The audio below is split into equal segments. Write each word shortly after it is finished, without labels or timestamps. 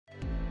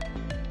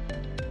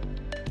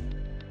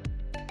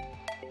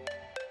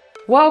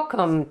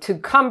Welcome to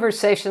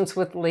Conversations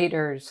with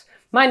Leaders.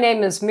 My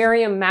name is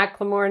Miriam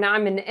McLemore and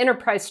I'm an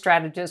enterprise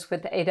strategist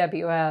with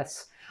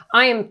AWS.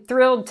 I am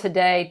thrilled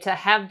today to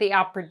have the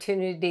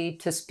opportunity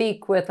to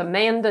speak with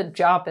Amanda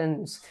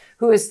Jobbins,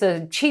 who is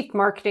the Chief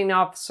Marketing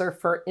Officer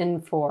for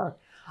Infor.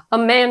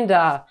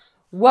 Amanda,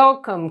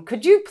 welcome.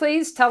 Could you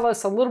please tell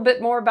us a little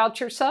bit more about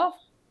yourself?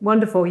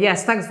 Wonderful.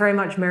 Yes, thanks very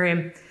much,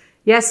 Miriam.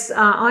 Yes,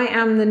 I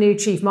am the new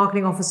Chief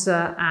Marketing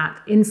Officer at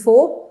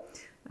Infor.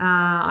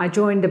 I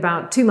joined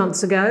about 2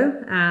 months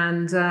ago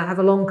and have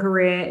a long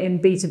career in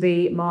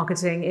B2B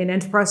marketing in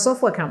enterprise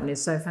software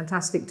companies. So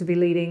fantastic to be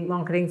leading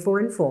marketing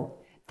for Infor.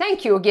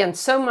 Thank you again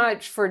so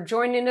much for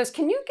joining us.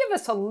 Can you give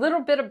us a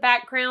little bit of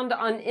background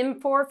on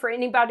Infor for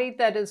anybody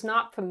that is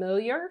not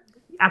familiar?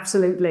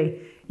 Absolutely.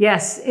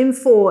 Yes,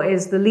 Infor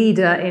is the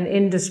leader in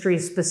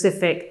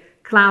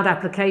industry-specific cloud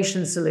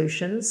application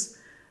solutions.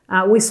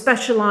 We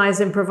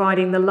specialize in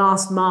providing the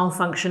last mile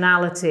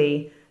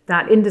functionality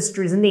that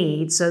industries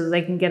need so that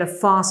they can get a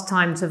fast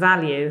time to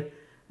value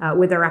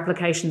with their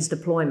applications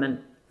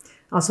deployment.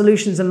 Our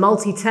solutions are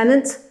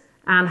multi-tenant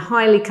and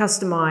highly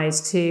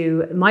customized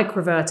to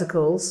micro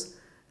verticals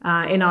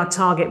in our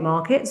target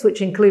markets,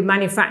 which include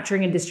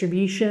manufacturing and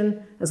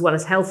distribution, as well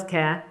as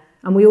healthcare.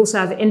 And we also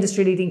have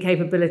industry-leading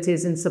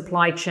capabilities in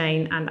supply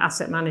chain and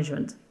asset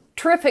management.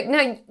 Terrific.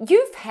 Now,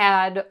 you've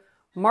had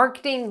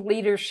marketing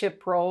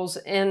leadership roles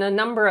in a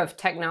number of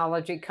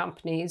technology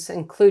companies,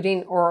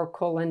 including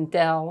Oracle and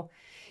Dell.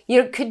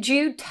 Could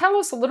you tell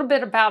us a little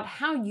bit about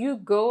how you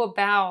go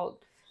about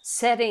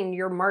setting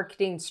your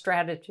marketing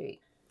strategy?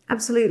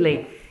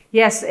 Absolutely.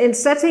 Yes, in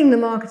setting the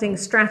marketing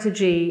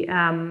strategy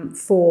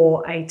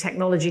for a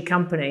technology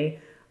company,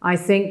 I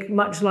think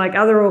much like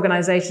other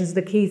organizations,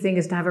 the key thing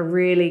is to have a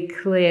really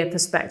clear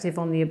perspective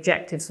on the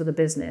objectives for the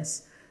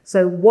business.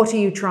 So what are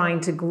you trying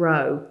to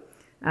grow?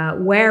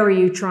 Where are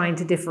you trying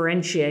to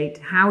differentiate?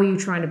 How are you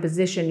trying to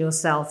position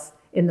yourself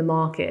in the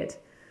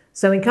market?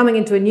 So in coming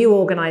into a new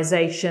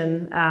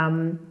organization,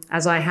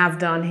 as I have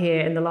done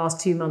here in the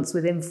last 2 months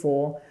with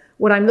Infor,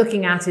 what I'm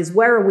looking at is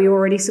where are we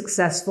already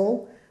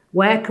successful?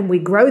 Where can we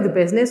grow the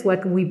business? Where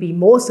can we be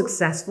more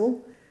successful?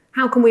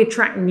 How can we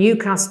attract new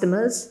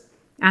customers?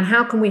 And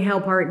how can we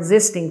help our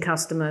existing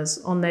customers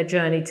on their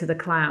journey to the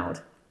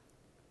cloud?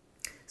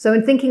 So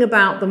in thinking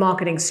about the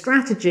marketing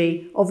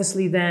strategy,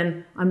 obviously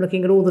then I'm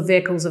looking at all the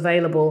vehicles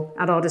available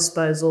at our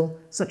disposal,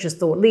 such as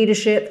thought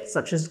leadership,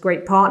 such as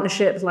great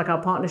partnerships like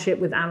our partnership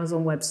with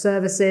Amazon Web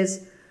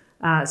Services,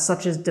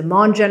 such as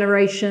demand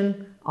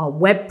generation, our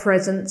web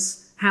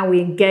presence, how we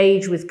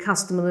engage with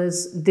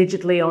customers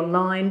digitally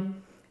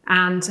online,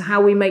 and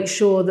how we make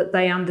sure that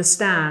they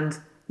understand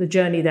the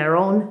journey they're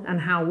on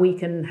and how we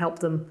can help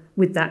them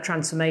with that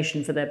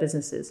transformation for their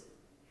businesses.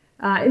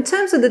 In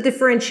terms of the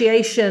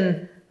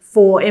differentiation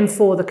for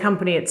Infor, the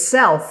company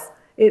itself,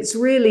 it's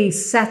really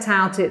set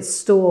out its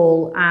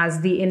stall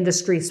as the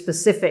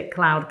industry-specific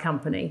cloud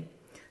company.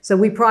 So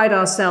we pride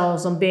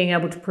ourselves on being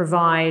able to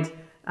provide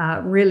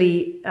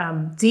really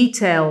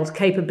detailed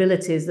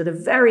capabilities that are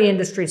very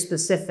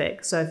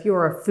industry-specific. So if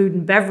you're a food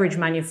and beverage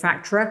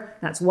manufacturer,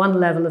 that's one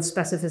level of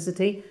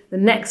specificity. The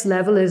next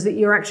level is that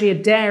you're actually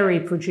a dairy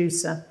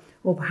producer,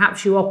 or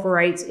perhaps you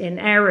operate in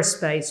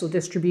aerospace or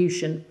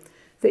distribution.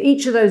 For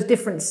each of those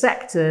different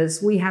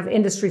sectors, we have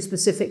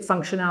industry-specific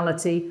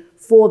functionality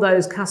for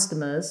those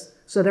customers,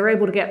 so they're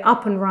able to get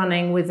up and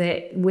running with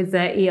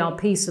their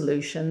ERP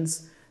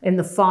solutions in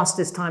the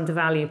fastest time to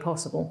value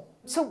possible.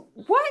 So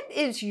what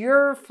is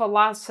your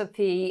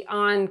philosophy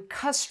on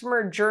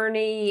customer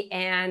journey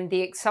and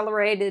the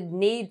accelerated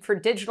need for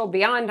digital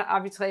beyond,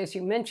 obviously, as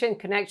you mentioned,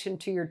 connection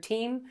to your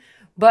team,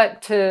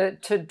 but to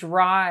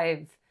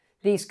drive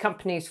these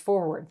companies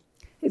forward?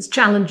 It's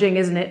challenging,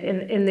 isn't it,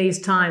 in these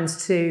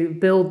times to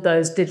build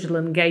those digital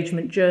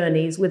engagement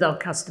journeys with our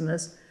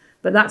customers.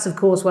 But that's, of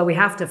course, where we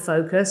have to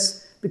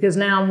focus, because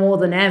now more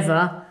than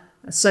ever,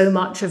 so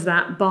much of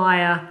that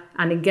buyer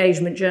and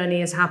engagement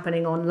journey is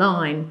happening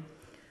online.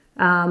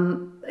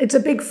 It's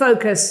a big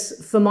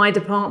focus for my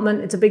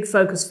department. It's a big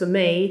focus for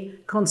me,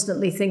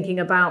 constantly thinking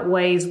about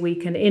ways we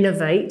can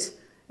innovate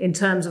in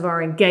terms of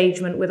our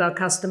engagement with our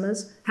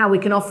customers, how we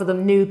can offer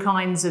them new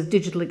kinds of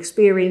digital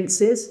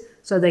experiences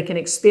so they can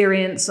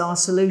experience our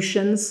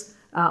solutions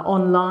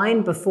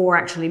online before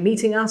actually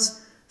meeting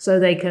us, so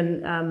they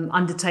can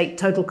undertake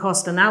total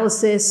cost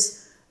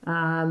analysis,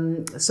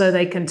 so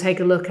they can take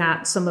a look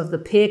at some of the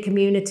peer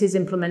communities'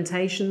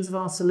 implementations of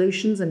our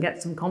solutions and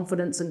get some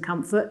confidence and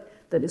comfort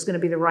that it's going to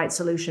be the right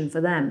solution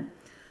for them.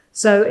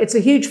 So it's a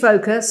huge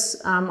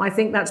focus. I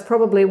think that's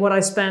probably what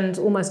I spend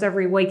almost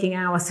every waking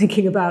hour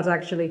thinking about,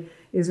 actually,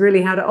 is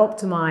really how to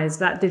optimize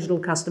that digital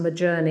customer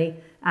journey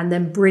and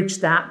then bridge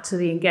that to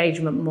the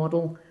engagement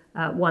model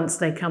once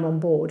they come on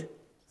board.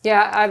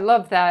 Yeah, I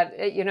love that.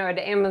 At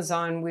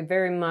Amazon, we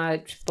very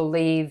much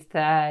believe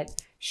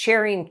that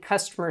sharing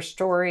customer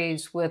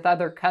stories with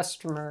other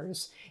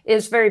customers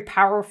is very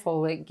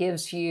powerful. It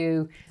gives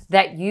you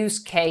that use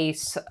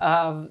case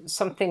of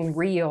something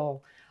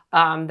real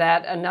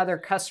that another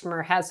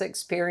customer has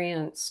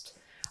experienced.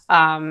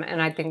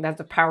 And I think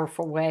that's a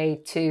powerful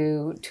way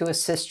to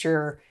assist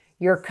your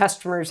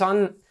customers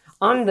on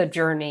the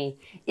journey.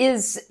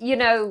 Is,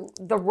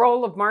 the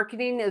role of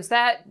marketing, is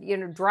that,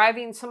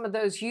 driving some of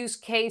those use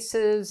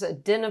cases,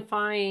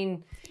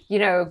 identifying,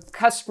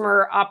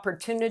 customer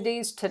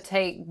opportunities to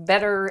take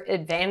better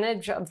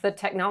advantage of the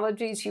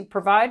technologies you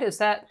provide? Is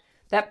that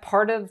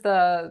part of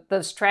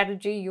the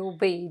strategy you'll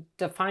be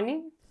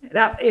defining? It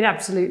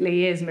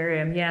absolutely is,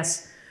 Miriam,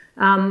 yes.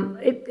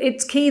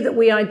 It's key that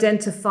we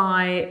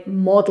identify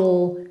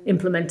model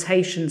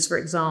implementations, for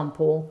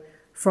example,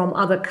 from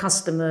other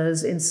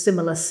customers in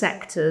similar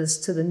sectors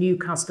to the new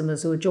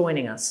customers who are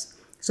joining us,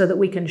 so that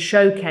we can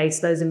showcase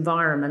those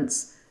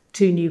environments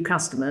to new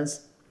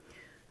customers.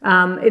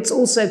 It's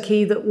also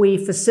key that we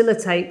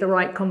facilitate the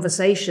right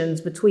conversations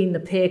between the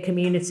peer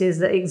communities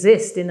that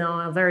exist in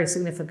our very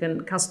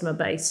significant customer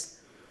base.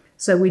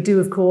 So we do,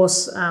 of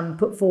course,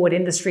 put forward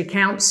industry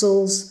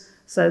councils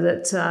so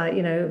that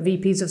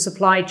VPs of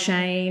supply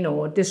chain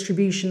or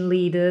distribution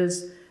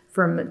leaders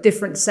from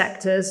different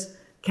sectors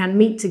can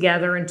meet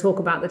together and talk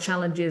about the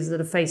challenges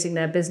that are facing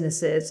their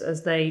businesses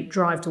as they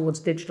drive towards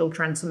digital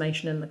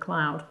transformation in the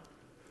cloud.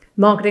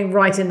 Marketing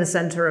right in the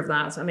center of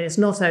that. I mean, it's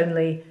not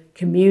only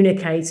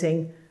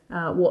communicating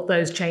what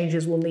those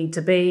changes will need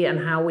to be and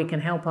how we can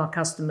help our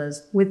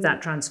customers with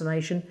that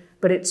transformation,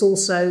 but it's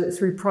also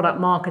through product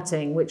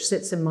marketing, which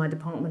sits in my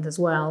department as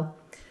well.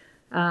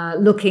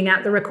 Looking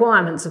at the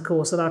requirements, of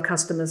course, that our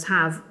customers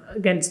have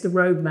against the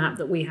roadmap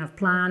that we have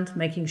planned,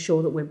 making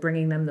sure that we're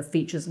bringing them the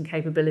features and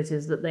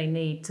capabilities that they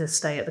need to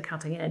stay at the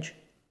cutting edge.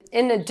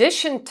 In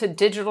addition to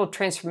digital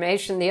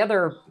transformation, the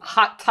other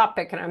hot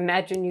topic, and I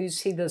imagine you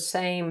see the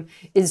same,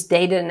 is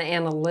data and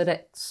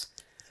analytics,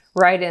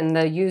 right? And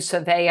the use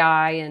of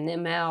AI and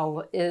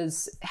ML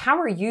is, how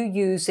are you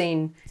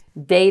using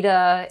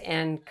data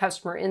and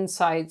customer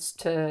insights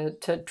to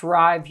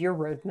drive your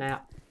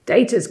roadmap?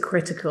 Data is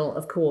critical,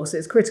 of course.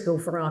 It's critical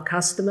for our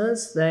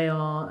customers. They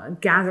are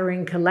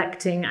gathering,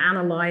 collecting,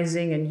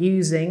 analyzing, and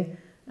using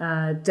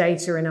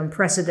data in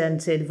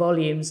unprecedented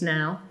volumes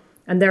now.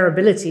 And their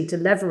ability to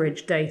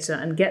leverage data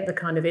and get the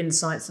kind of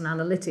insights and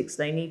analytics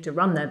they need to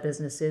run their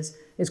businesses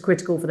is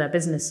critical for their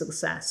business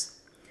success.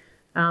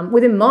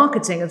 Within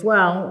marketing as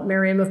well,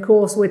 Miriam, of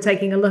course, we're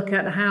taking a look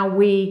at how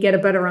we get a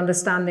better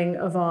understanding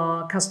of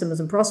our customers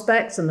and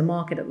prospects and the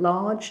market at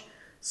large.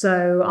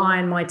 So I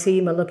and my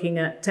team are looking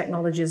at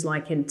technologies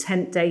like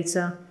intent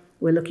data.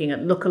 We're looking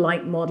at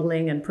lookalike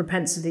modeling and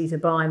propensity to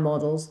buy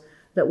models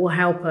that will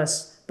help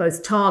us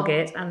both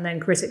target and then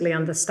critically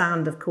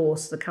understand, of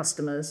course, the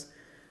customers.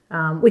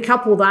 We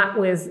couple that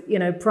with,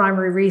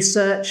 primary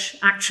research,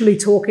 actually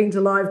talking to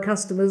live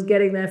customers,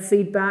 getting their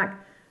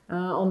feedback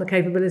on the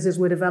capabilities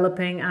we're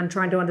developing and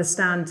trying to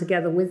understand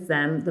together with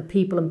them the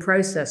people and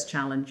process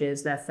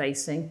challenges they're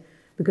facing.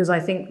 Because I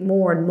think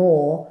more and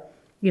more,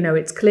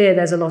 it's clear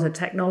there's a lot of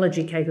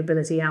technology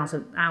capability out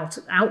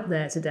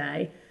there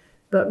today,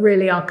 but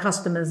really our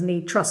customers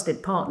need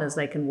trusted partners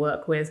they can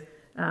work with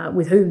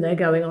whom they're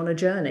going on a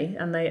journey.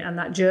 And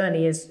that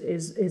journey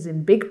is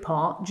in big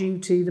part due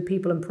to the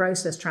people and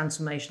process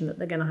transformation that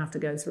they're going to have to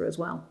go through as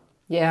well.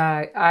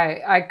 Yeah,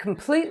 I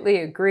completely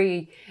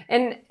agree.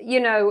 And,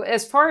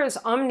 as far as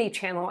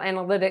omni-channel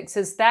analytics,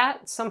 is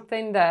that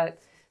something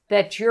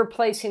that you're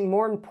placing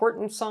more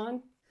importance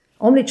on?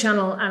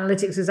 Omnichannel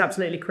analytics is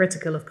absolutely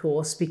critical, of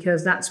course,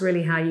 because that's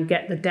really how you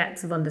get the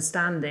depth of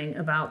understanding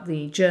about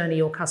the journey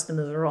your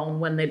customers are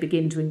on when they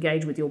begin to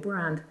engage with your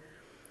brand.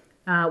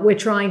 We're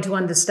trying to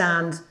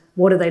understand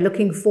what are they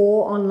looking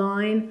for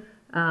online,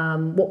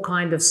 what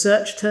kind of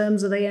search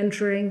terms are they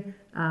entering,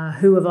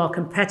 who of our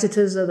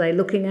competitors are they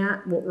looking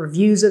at, what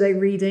reviews are they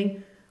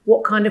reading,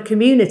 what kind of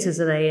communities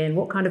are they in,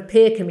 what kind of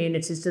peer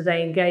communities do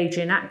they engage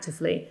in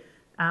actively.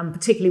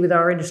 Particularly with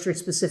our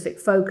industry-specific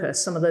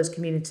focus, some of those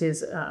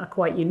communities are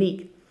quite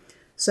unique.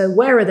 So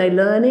where are they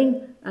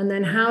learning? And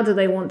then how do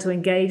they want to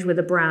engage with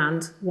a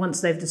brand once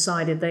they've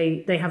decided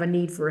they have a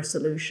need for a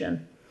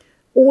solution?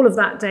 All of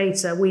that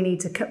data we need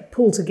to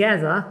pull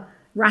together,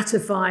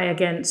 ratify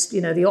against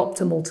the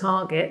optimal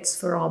targets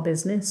for our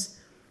business,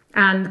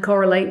 and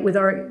correlate with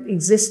our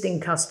existing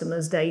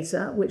customers'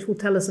 data, which will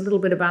tell us a little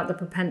bit about the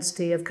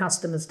propensity of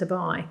customers to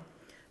buy.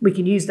 We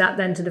can use that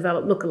then to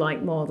develop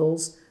lookalike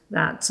models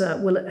that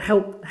will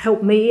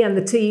help me and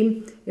the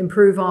team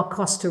improve our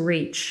cost to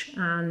reach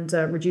and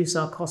reduce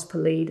our cost per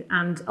lead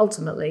and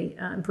ultimately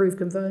improve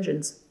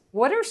conversions.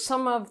 What are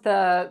some of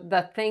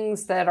the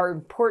things that are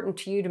important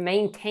to you to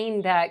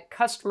maintain that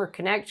customer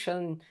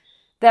connection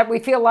that we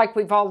feel like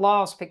we've all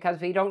lost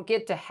because we don't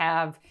get to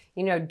have,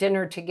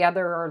 dinner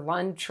together or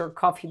lunch or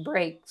coffee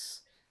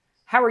breaks?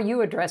 How are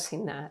you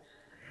addressing that?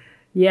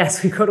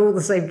 Yes, we've got all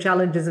the same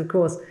challenges, of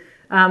course.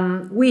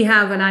 We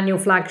have an annual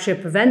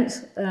flagship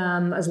event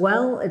as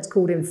well. It's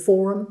called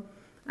Infor.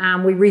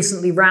 We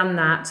recently ran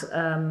that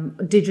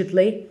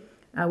digitally.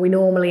 We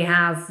normally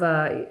have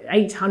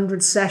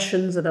 800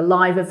 sessions at a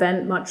live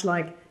event, much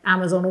like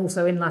Amazon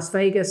also in Las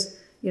Vegas.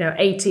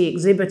 80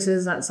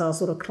 exhibitors, that's our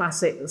sort of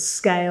classic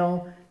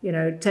scale.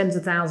 Tens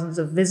of thousands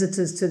of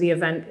visitors to the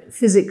event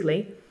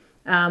physically.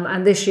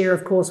 And this year,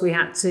 of course, we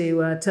had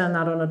to turn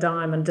that on a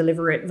dime and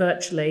deliver it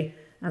virtually,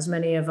 as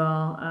many of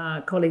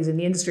our colleagues in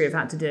the industry have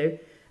had to do.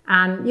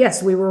 And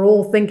yes, we were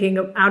all thinking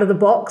out of the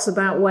box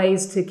about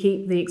ways to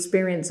keep the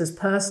experience as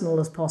personal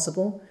as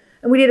possible.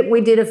 And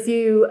we did a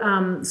few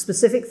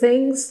specific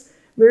things.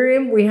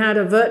 Miriam, we had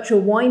a virtual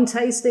wine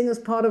tasting as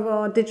part of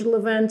our digital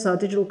event, our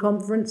digital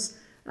conference.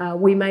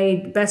 We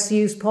made best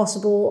use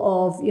possible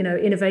of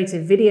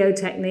innovative video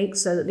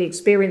techniques so that the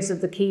experience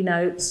of the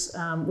keynotes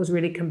was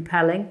really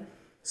compelling.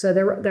 So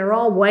there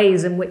are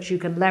ways in which you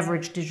can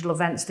leverage digital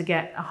events to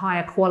get a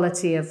higher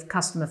quality of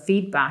customer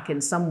feedback in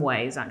some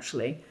ways,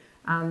 actually.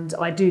 And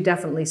I do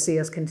definitely see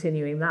us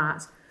continuing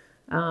that.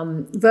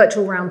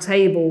 Virtual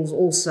roundtables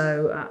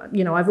also,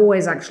 I've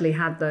always actually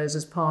had those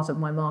as part of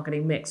my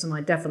marketing mix, and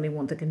I definitely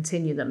want to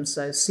continue them.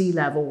 So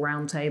C-level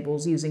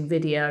roundtables using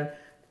video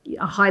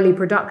are highly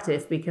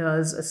productive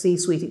because a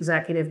C-suite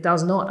executive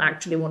does not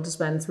actually want to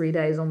spend 3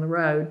 days on the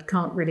road,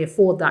 can't really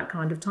afford that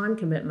kind of time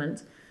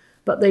commitment.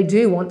 But they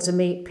do want to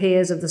meet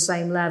peers of the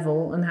same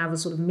level and have a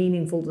sort of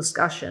meaningful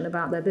discussion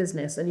about their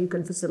business. And you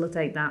can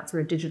facilitate that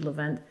through a digital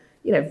event,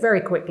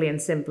 very quickly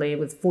and simply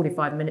with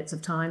 45 minutes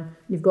of time.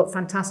 You've got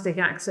fantastic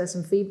access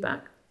and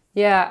feedback.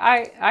 Yeah,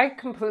 I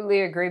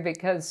completely agree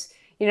because,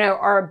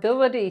 our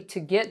ability to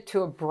get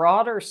to a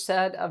broader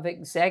set of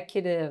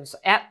executives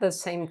at the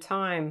same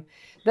time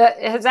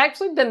that has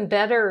actually been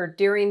better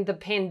during the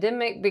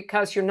pandemic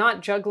because you're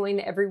not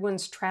juggling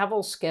everyone's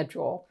travel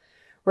schedule,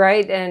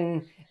 right?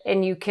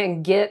 And you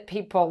can get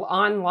people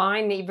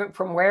online even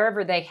from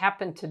wherever they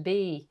happen to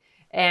be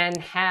and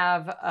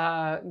have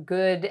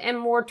good and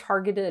more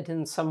targeted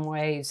in some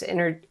ways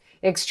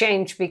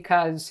exchange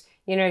because,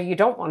 you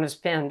don't want to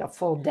spend a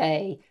full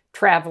day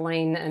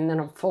traveling and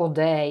then a full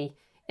day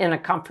in a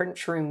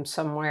conference room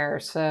somewhere.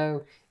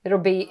 So it'll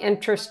be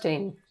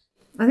interesting.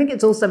 I think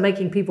it's also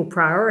making people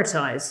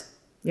prioritize.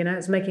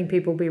 It's making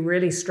people be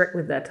really strict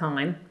with their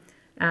time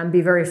and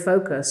be very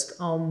focused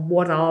on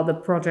what are the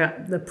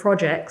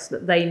projects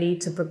that they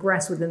need to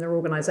progress within their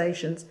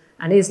organizations.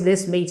 And is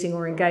this meeting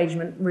or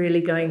engagement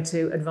really going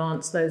to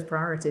advance those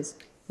priorities?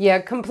 Yeah,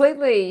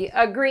 completely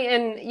agree.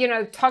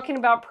 And, talking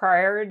about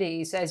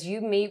priorities, as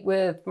you meet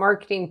with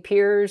marketing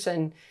peers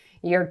and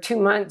you're 2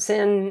 months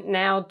in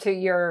now to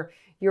your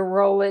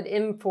role at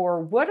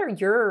Infor, what are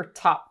your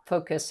top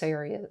focus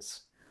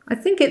areas? I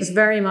think it's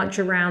very much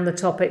around the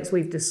topics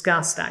we've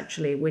discussed,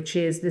 actually, which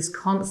is this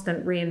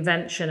constant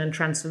reinvention and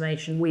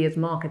transformation we as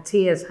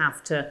marketeers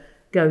have to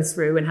go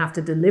through and have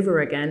to deliver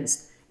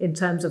against in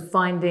terms of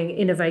finding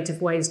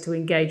innovative ways to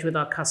engage with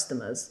our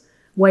customers,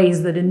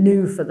 ways that are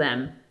new for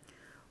them.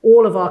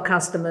 All of our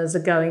customers are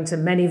going to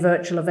many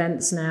virtual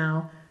events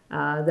now.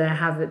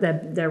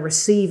 They're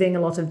receiving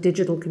a lot of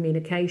digital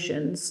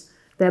communications.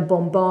 They're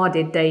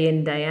bombarded day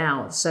in, day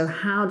out. So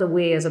how do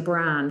we as a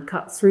brand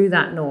cut through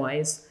that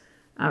noise,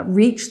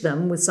 reach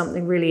them with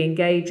something really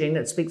engaging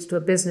that speaks to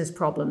a business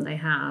problem they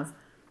have,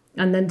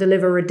 and then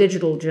deliver a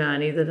digital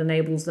journey that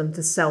enables them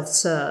to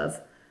self-serve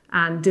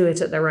and do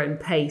it at their own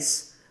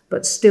pace,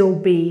 but still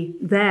be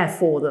there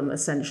for them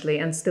essentially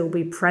and still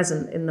be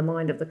present in the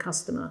mind of the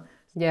customer.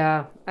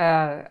 Yeah,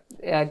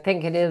 I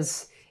think it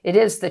is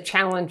the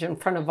challenge in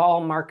front of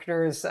all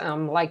marketers.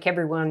 Like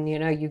everyone,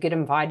 you get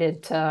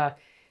invited to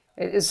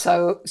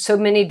so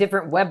many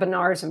different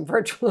webinars and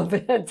virtual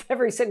events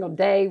every single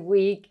day,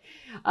 week,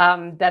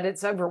 that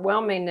it's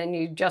overwhelming and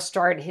you just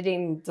start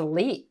hitting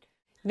delete.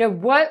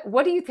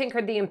 What do you think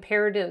are the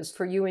imperatives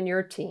for you and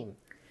your team?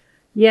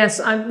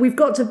 Yes, we've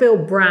got to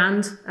build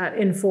brand at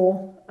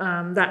Infor.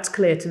 That's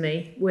clear to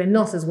me. We're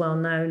not as well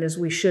known as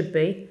we should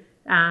be.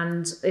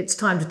 And it's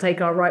time to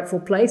take our rightful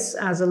place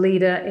as a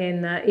leader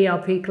in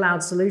ERP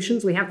cloud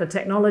solutions. We have the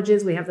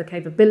technologies, we have the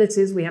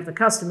capabilities, we have the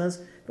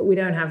customers, but we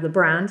don't have the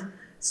brand.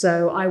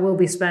 So I will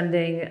be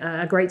spending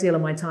a great deal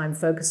of my time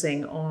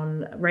focusing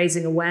on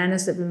raising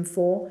awareness of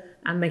Infor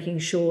and making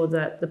sure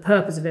that the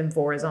purpose of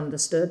Infor is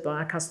understood by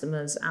our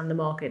customers and the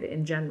market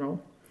in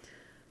general.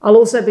 I'll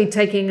also be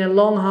taking a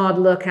long, hard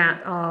look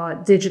at our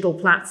digital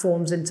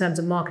platforms in terms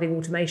of marketing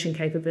automation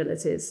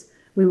capabilities.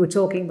 We were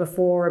talking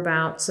before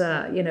about,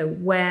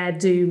 where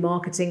do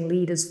marketing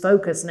leaders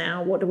focus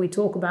now? What do we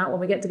talk about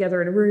when we get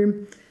together in a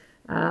room?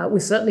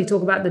 We certainly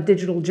talk about the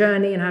digital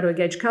journey and how to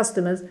engage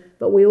customers,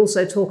 but we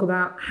also talk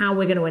about how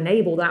we're going to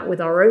enable that with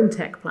our own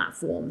tech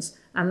platforms.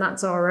 And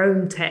that's our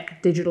own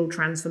tech digital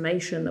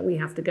transformation that we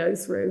have to go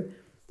through.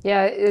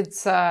 Yeah,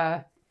 it's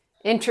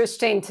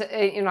interesting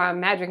to,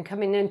 imagine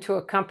coming into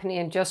a company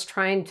and just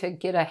trying to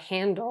get a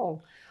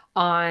handle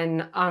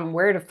on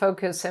where to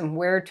focus and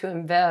where to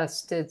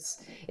invest.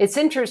 It's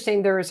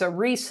interesting. There was a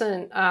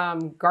recent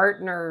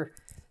Gartner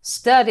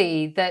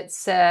study that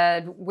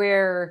said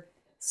where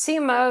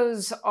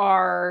CMOs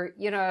are,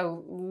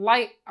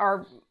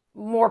 are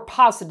more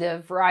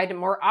positive, right, and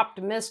more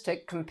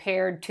optimistic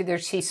compared to their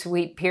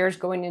C-suite peers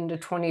going into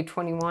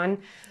 2021.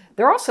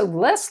 They're also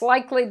less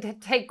likely to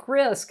take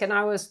risk, and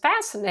I was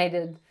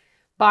fascinated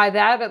by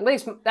that. At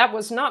least that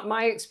was not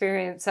my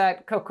experience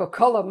at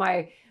Coca-Cola.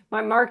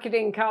 My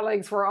marketing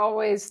colleagues were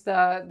always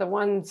the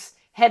ones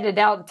headed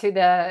out to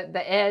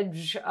the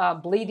edge,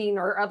 bleeding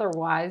or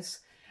otherwise.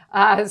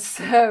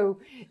 So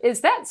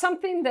is that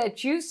something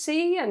that you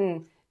see,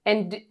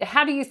 and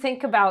how do you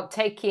think about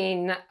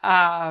taking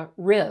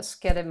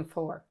risk at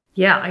Infor?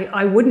 Yeah,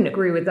 I wouldn't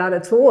agree with that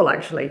at all,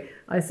 actually.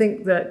 I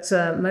think that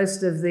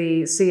most of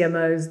the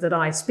CMOs that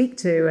I speak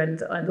to,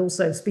 and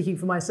also speaking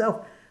for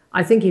myself,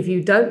 I think if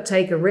you don't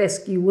take a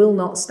risk, you will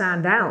not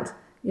stand out.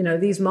 You know,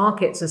 these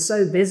markets are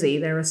so busy.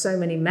 There are so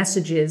many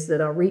messages that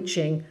are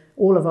reaching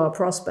all of our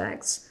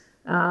prospects.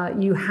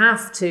 You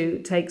have to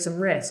take some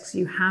risks.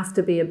 You have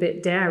to be a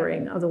bit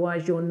daring.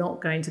 Otherwise, you're not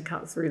going to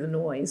cut through the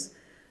noise.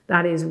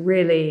 That is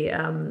really,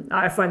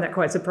 I find that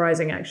quite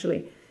surprising,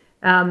 actually.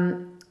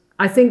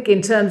 I think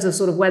in terms of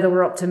sort of whether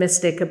we're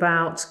optimistic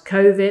about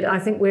COVID, I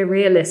think we're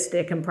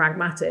realistic and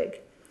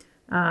pragmatic.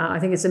 I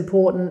think it's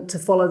important to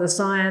follow the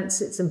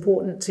science. It's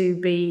important to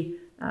be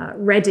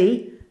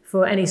ready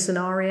for any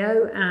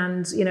scenario.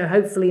 And, you know,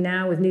 hopefully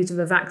now with news of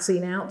a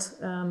vaccine out,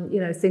 you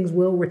know, things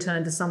will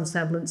return to some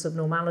semblance of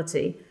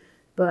normality.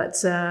 But,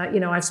 you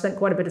know, I've spent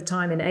quite a bit of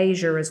time in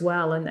Asia as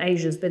well. And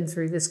Asia's been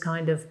through this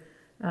kind of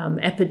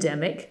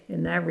epidemic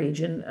in their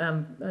region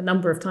a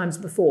number of times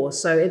before.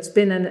 So it's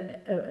been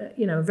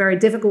a very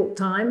difficult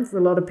time for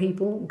a lot of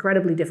people,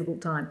 incredibly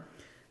difficult time.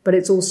 But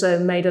it's also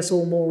made us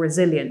all more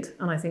resilient.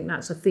 And I think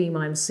that's a theme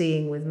I'm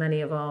seeing with many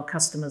of our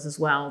customers as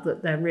well,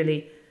 that they're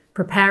really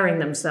preparing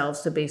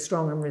themselves to be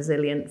strong and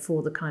resilient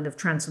for the kind of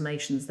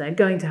transformations they're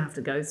going to have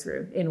to go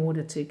through in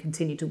order to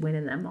continue to win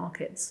in their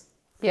markets.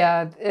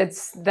 Yeah,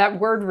 it's that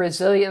word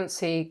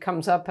resiliency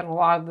comes up in a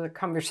lot of the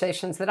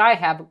conversations that I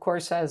have, of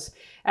course, as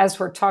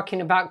we're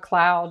talking about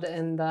cloud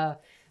and the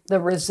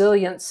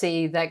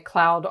resiliency that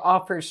cloud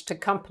offers to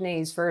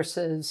companies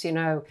versus, you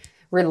know,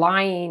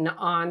 relying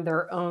on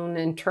their own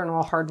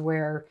internal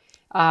hardware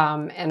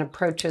and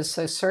approaches.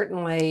 So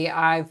certainly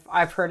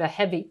I've heard a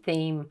heavy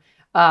theme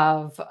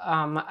of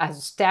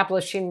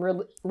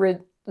establishing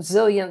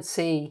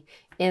resiliency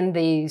in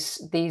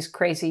these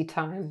crazy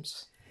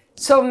times.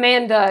 So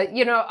Amanda,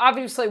 you know,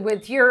 obviously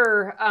with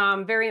your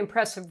very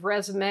impressive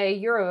resume,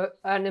 you're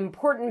an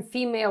important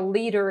female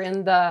leader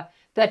in the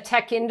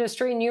tech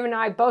industry, and you and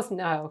I both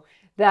know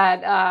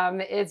that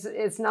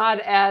it's not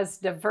as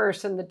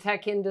diverse in the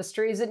tech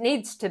industry as it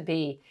needs to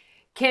be.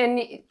 Can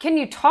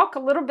you talk a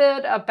little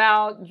bit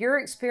about your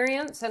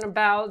experience and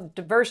about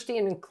diversity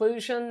and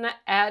inclusion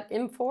at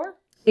Infor?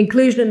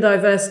 Inclusion and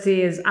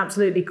diversity is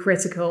absolutely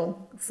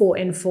critical for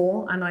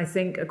Infor, and I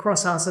think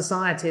across our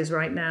societies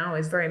right now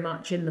is very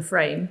much in the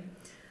frame.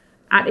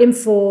 At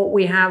Infor,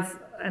 we have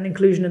an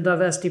inclusion and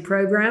diversity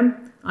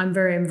program. I'm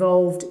very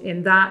involved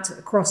in that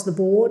across the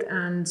board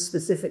and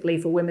specifically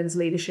for women's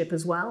leadership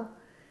as well.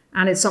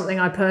 And it's something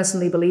I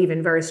personally believe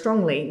in very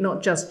strongly,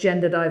 not just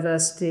gender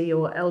diversity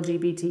or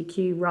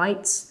LGBTQ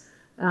rights,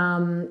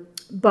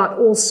 but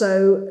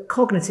also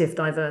cognitive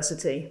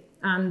diversity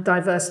and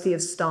diversity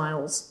of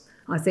styles.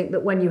 I think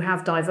that when you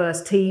have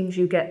diverse teams,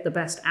 you get the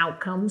best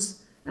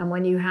outcomes. And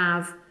when you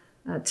have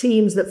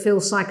teams that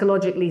feel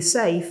psychologically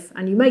safe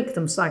and you make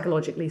them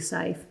psychologically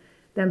safe,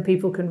 then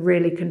people can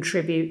really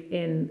contribute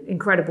in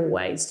incredible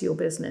ways to your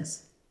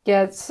business.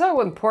 Yeah, it's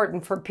so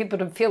important for people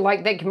to feel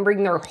like they can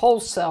bring their whole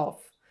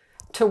self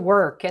to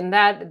work. And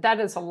that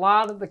is a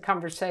lot of the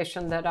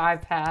conversation that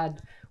I've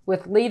had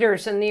with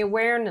leaders, and the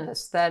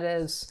awareness that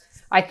is,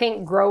 I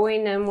think,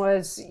 growing and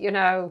was, you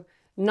know,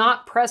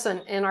 not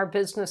present in our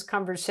business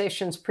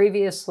conversations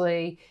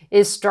previously,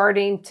 is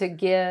starting to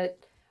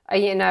get,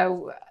 you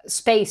know,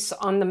 space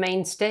on the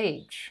main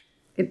stage.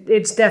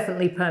 It's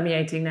definitely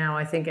permeating now.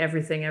 I think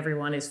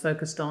everyone is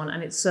focused on,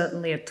 and it's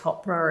certainly a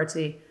top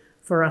priority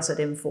for us at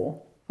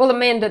Infor. Well,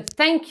 Amanda,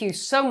 thank you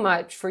so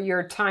much for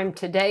your time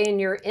today and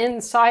your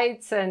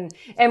insights, and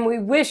we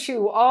wish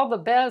you all the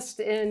best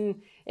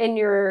in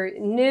your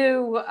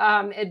new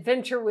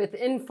adventure with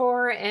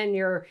Infor and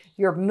your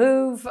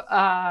move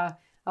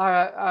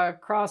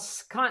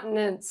across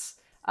continents.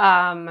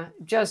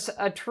 Just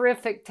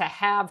terrific to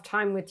have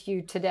time with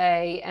you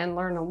today and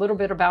learn a little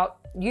bit about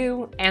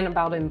you and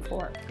about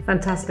Infor.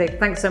 Fantastic.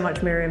 Thanks so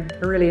much, Miriam.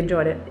 I really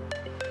enjoyed it.